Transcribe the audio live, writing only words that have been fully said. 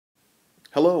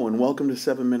Hello and welcome to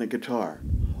 7-Minute Guitar.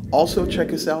 Also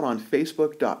check us out on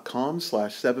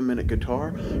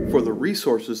facebook.com/7minuteguitar for the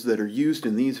resources that are used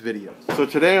in these videos. So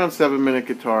today on 7-Minute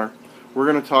Guitar, we're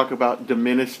going to talk about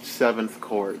diminished 7th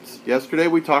chords. Yesterday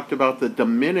we talked about the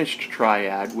diminished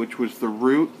triad, which was the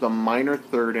root, the minor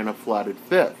third, and a flatted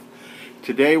fifth.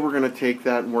 Today we're going to take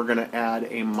that and we're going to add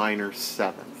a minor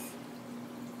 7th.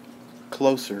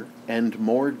 Closer and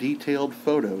more detailed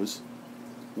photos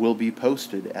will be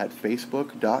posted at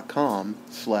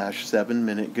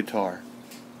facebook.com/7minuteguitar.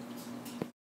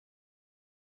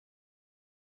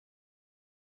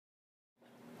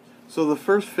 So the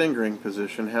first fingering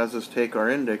position has us take our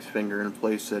index finger and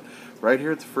place it right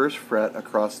here at the first fret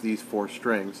across these 4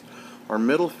 strings. Our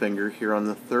middle finger here on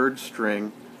the 3rd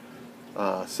string,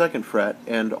 2nd fret,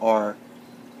 and our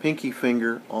pinky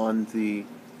finger on the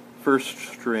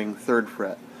 1st string, 3rd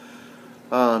fret.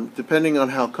 Depending on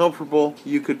how comfortable,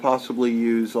 you could possibly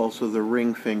use also the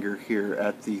ring finger here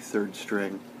at the 3rd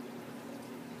string,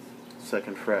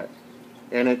 2nd fret.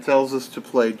 And it tells us to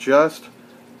play just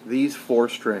these 4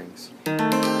 strings.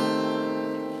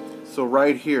 So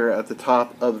right here at the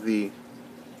top of the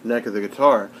neck of the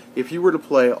guitar, if you were to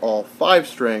play all 5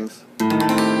 strings,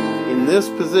 in this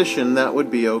position that would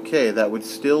be okay. That would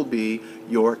still be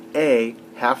your A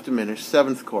half-diminished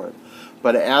 7th chord.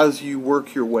 But as you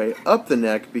work your way up the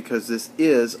neck, because this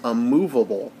is a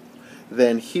movable,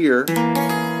 then here,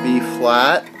 B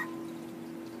flat,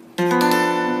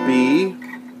 B,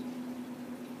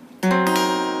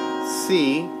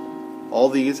 C, all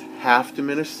these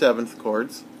half-diminished 7th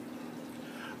chords,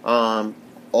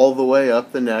 all the way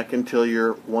up the neck until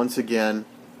you're once again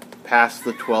past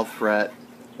the 12th fret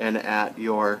and at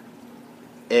your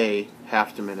A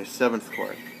half-diminished 7th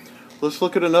chord. Let's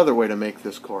look at another way to make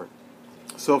this chord.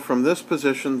 So from this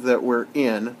position that we're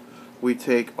in, we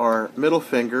take our middle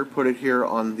finger, put it here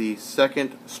on the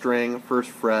 2nd string, 1st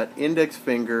fret, index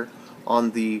finger on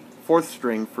the 4th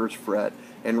string, 1st fret,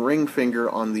 and ring finger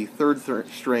on the 3rd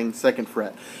string, 2nd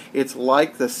fret. It's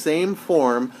like the same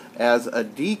form as a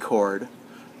D chord,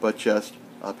 but just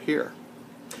up here.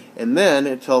 And then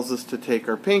it tells us to take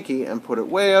our pinky and put it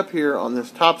way up here on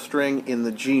this top string in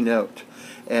the G note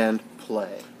and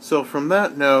play. So from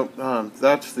that note,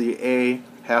 that's the A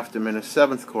half-diminished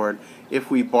 7th chord.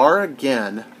 If we bar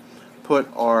again, put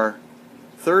our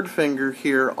 3rd finger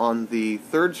here on the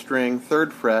 3rd string,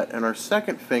 3rd fret, and our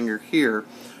 2nd finger here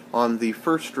on the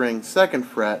 1st string, 2nd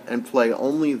fret, and play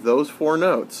only those 4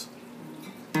 notes,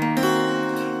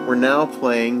 we're now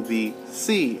playing the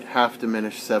C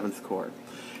half-diminished 7th chord.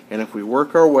 And if we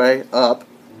work our way up,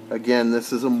 again,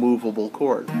 this is a movable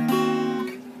chord.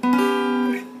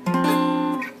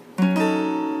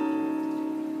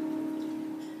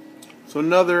 So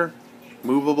another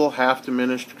movable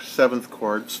half-diminished 7th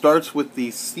chord starts with the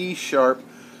C sharp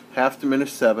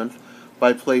half-diminished 7th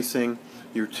by placing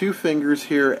your 2 fingers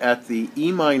here at the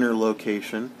E minor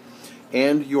location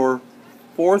and your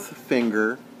 4th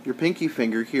finger, your pinky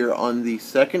finger, here on the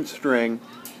 2nd string,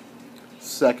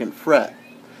 2nd fret.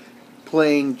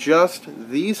 Playing just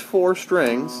these 4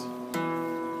 strings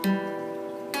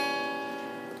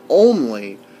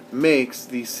only makes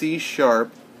the C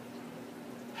sharp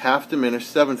half-diminished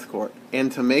 7th chord.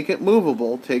 And to make it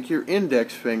movable, take your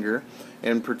index finger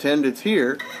and pretend it's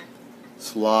here,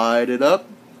 slide it up,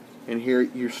 and here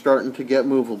you're starting to get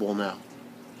movable now.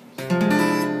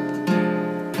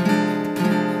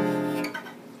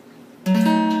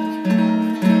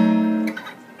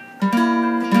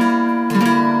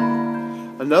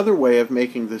 Another way of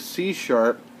making the C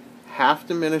sharp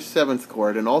half-diminished 7th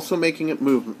chord and also making it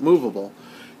movable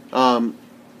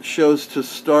shows to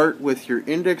start with your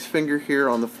index finger here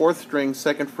on the 4th string,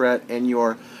 2nd fret, and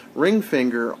your ring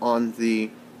finger on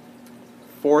the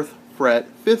 4th fret,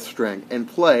 5th string, and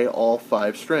play all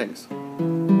 5 strings.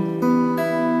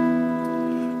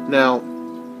 Now,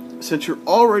 since you're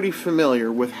already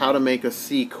familiar with how to make a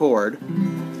C chord,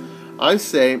 I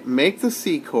say make the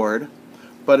C chord,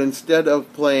 but instead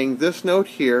of playing this note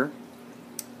here,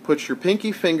 put your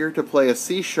pinky finger to play a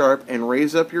C sharp and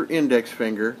raise up your index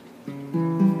finger.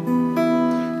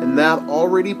 And that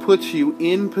already puts you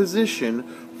in position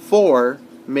for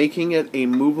making it a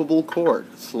movable chord.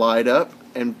 Slide up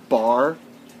and bar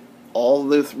all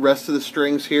the rest of the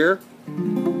strings here.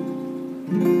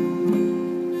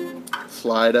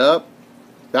 Slide up.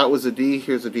 That was a D.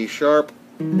 Here's a D sharp.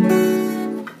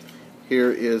 Here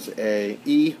is a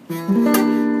E.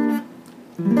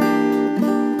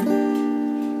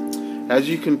 As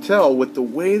you can tell, with the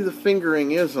way the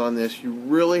fingering is on this, you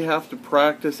really have to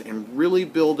practice and really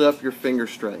build up your finger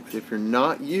strength. If you're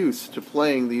not used to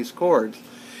playing these chords,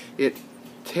 it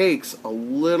takes a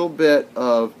little bit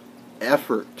of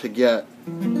effort to get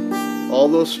all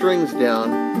those strings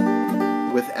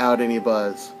down without any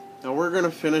buzz. Now we're going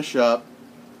to finish up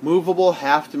movable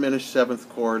half-diminished 7th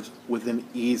chords with an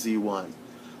easy one.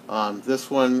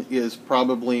 This one is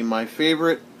probably my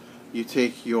favorite. You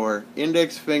take your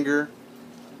index finger,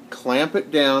 clamp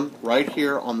it down right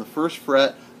here on the first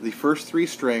fret, the first 3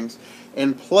 strings,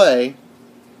 and play,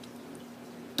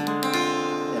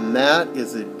 and that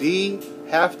is a D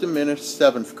half-diminished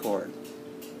 7th chord.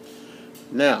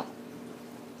 Now,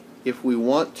 if we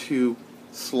want to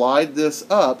slide this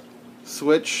up,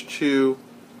 switch to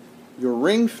your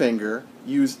ring finger,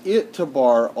 use it to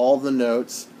bar all the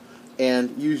notes,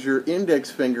 and use your index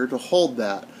finger to hold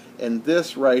that. And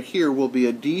this right here will be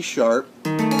a D sharp,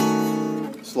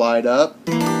 slide up,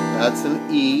 that's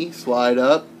an E, slide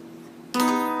up,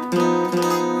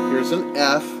 here's an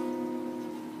F.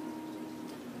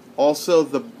 Also,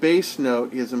 the bass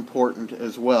note is important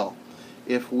as well.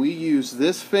 If we use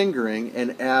this fingering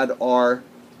and add our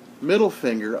middle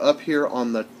finger up here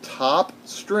on the top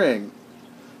string,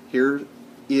 here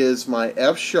is my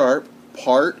F sharp,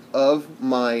 part of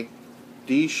my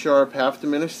D sharp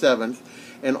half-diminished 7th,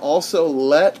 and also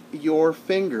let your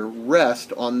finger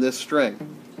rest on this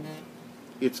string.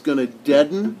 It's going to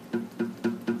deaden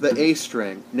the A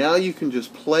string. Now you can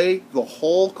just play the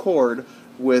whole chord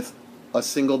with a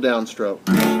single downstroke.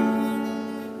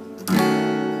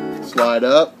 Slide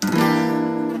up.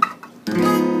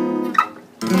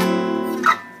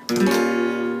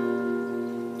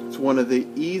 It's one of the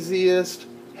easiest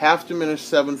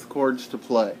half-diminished 7th chords to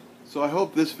play. So I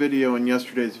hope this video and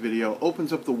yesterday's video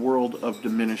opens up the world of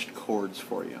diminished chords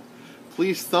for you.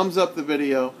 Please thumbs up the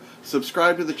video,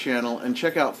 subscribe to the channel, and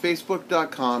check out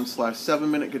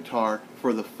facebook.com/7minuteguitar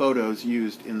for the photos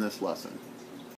used in this lesson.